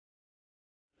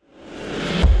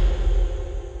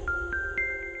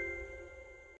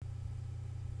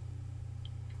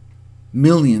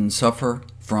millions suffer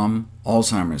from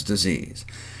Alzheimer's disease,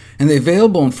 and the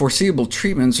available and foreseeable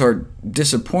treatments are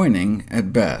disappointing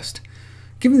at best.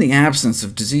 Given the absence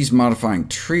of disease-modifying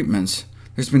treatments,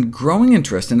 there's been growing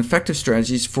interest in effective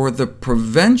strategies for the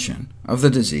prevention of the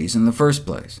disease in the first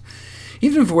place.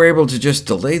 Even if we're able to just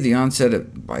delay the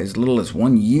onset by as little as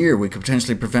 1 year, we could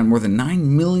potentially prevent more than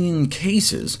 9 million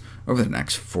cases over the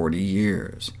next 40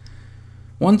 years.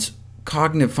 Once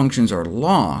cognitive functions are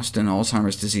lost in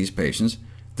Alzheimer's disease patients,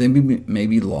 they may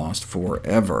be lost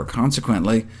forever.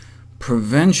 Consequently,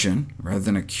 prevention, rather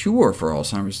than a cure for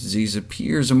Alzheimer's disease,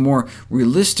 appears a more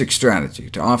realistic strategy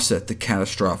to offset the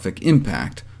catastrophic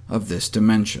impact of this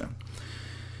dementia.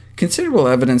 Considerable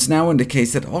evidence now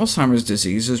indicates that Alzheimer's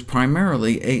disease is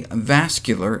primarily a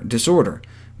vascular disorder,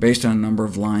 based on a number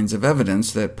of lines of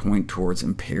evidence that point towards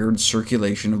impaired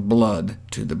circulation of blood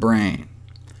to the brain.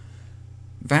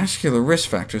 Vascular risk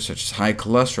factors such as high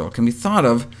cholesterol can be thought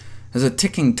of as a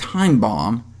ticking time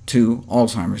bomb to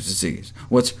Alzheimer's disease.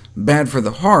 What's bad for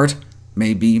the heart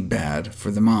may be bad for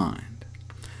the mind.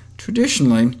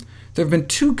 Traditionally, there have been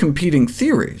two competing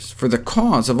theories for the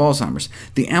cause of Alzheimer's: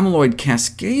 the amyloid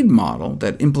cascade model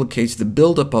that implicates the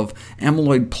buildup of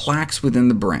amyloid plaques within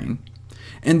the brain,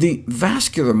 and the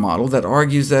vascular model that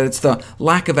argues that it's the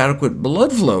lack of adequate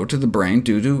blood flow to the brain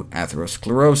due to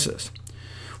atherosclerosis.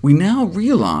 We now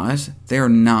realize they are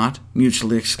not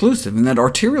mutually exclusive, and that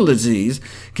arterial disease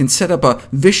can set up a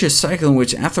vicious cycle in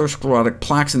which atherosclerotic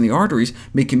plaques in the arteries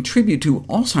may contribute to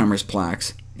Alzheimer's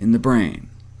plaques in the brain.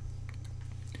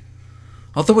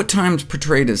 Although at times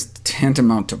portrayed as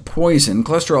tantamount to poison,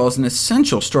 cholesterol is an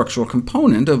essential structural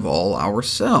component of all our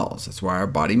cells. That's why our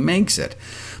body makes it.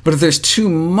 But if there's too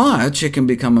much, it can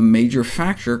become a major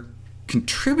factor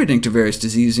contributing to various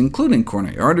diseases, including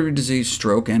coronary artery disease,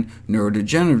 stroke, and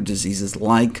neurodegenerative diseases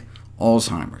like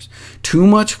Alzheimer's. Too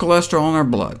much cholesterol in our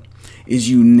blood is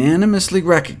unanimously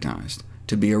recognized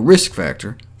to be a risk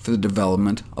factor for the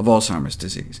development of Alzheimer's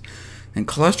disease, and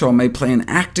cholesterol may play an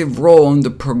active role in the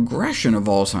progression of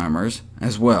Alzheimer's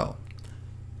as well.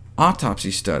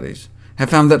 Autopsy studies have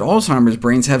found that Alzheimer's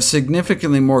brains have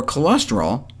significantly more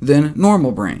cholesterol than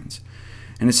normal brains,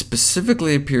 and it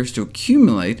specifically appears to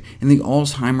accumulate in the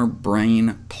Alzheimer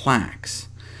brain plaques.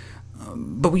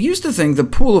 But we used to think the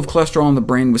pool of cholesterol in the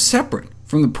brain was separate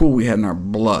from the pool we had in our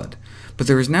blood, but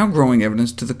there is now growing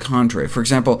evidence to the contrary. For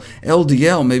example,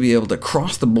 LDL may be able to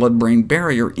cross the blood-brain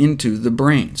barrier into the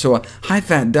brain, so a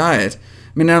high-fat diet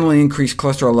may not only increase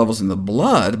cholesterol levels in the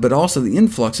blood, but also the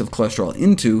influx of cholesterol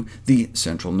into the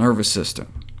central nervous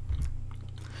system.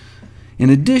 In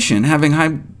addition, having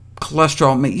high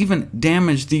cholesterol may even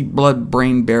damage the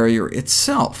blood-brain barrier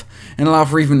itself, and allow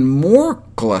for even more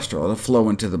cholesterol to flow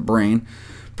into the brain,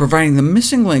 providing the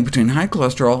missing link between high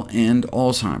cholesterol and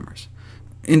Alzheimer's.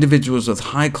 Individuals with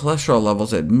high cholesterol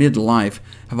levels at midlife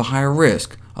have a higher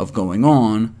risk of going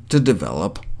on to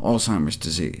develop Alzheimer's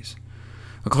disease.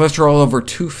 A cholesterol over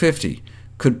 250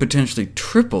 could potentially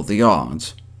triple the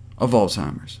odds of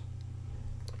Alzheimer's.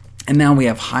 And now we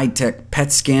have high-tech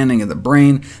PET scanning of the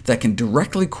brain that can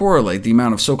directly correlate the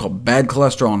amount of so-called bad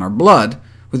cholesterol in our blood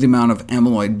with the amount of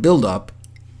amyloid buildup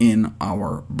in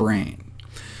our brain.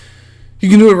 You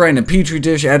can do it right in a petri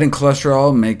dish. Adding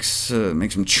cholesterol makes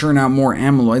them churn out more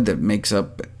amyloid that makes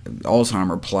up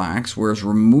Alzheimer plaques, whereas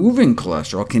removing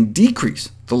cholesterol can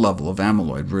decrease the level of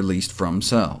amyloid released from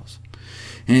cells.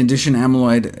 In addition,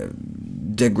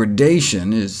 amyloid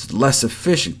degradation is less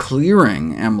efficient.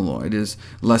 Clearing amyloid is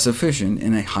less efficient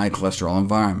in a high cholesterol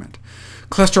environment.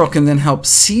 Cholesterol can then help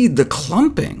seed the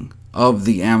clumping of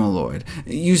the amyloid.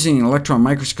 Using an electron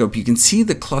microscope, you can see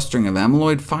the clustering of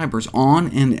amyloid fibers on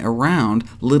and around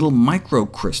little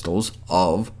microcrystals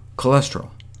of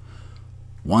cholesterol.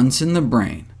 Once in the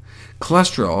brain,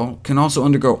 cholesterol can also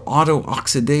undergo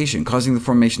autooxidation, causing the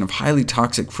formation of highly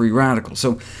toxic free radicals.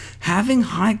 So having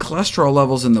high cholesterol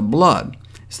levels in the blood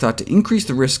is thought to increase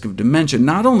the risk of dementia,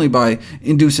 not only by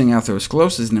inducing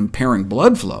atherosclerosis and impairing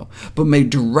blood flow, but may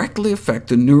directly affect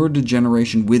the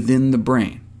neurodegeneration within the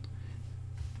brain.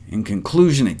 In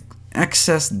conclusion,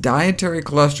 excess dietary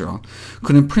cholesterol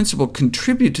could in principle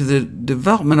contribute to the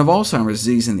development of Alzheimer's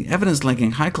disease, and the evidence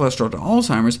linking high cholesterol to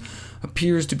Alzheimer's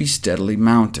appears to be steadily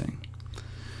mounting.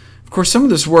 Of course, some of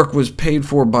this work was paid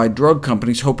for by drug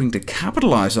companies hoping to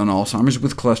capitalize on Alzheimer's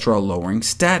with cholesterol-lowering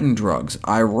statin drugs.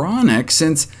 Ironic,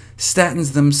 since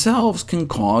statins themselves can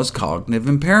cause cognitive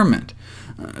impairment.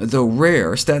 Though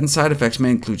rare, statin side effects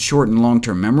may include short and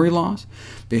long-term memory loss,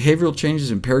 behavioral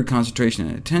changes, impaired concentration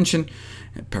and attention,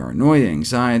 and paranoia,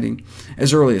 anxiety,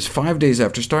 as early as 5 days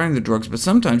after starting the drugs, but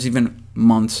sometimes even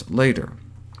months later,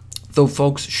 though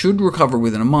folks should recover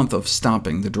within a month of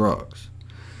stopping the drugs.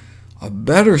 A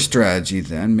better strategy,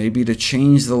 then, may be to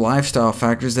change the lifestyle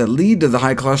factors that lead to the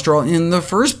high cholesterol in the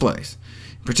first place,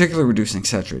 particularly reducing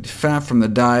saturated fat from the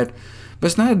diet. But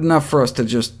it's not enough for us to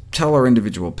just tell our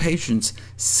individual patients.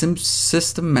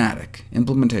 Systematic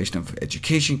implementation of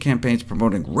education campaigns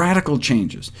promoting radical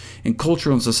changes in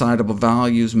cultural and societal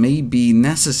values may be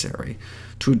necessary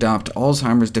to adopt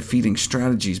Alzheimer's defeating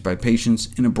strategies by patients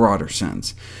in a broader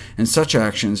sense, and such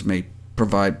actions may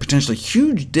provide potentially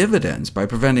huge dividends by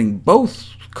preventing both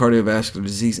cardiovascular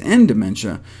disease and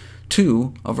dementia,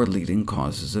 two of our leading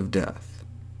causes of death.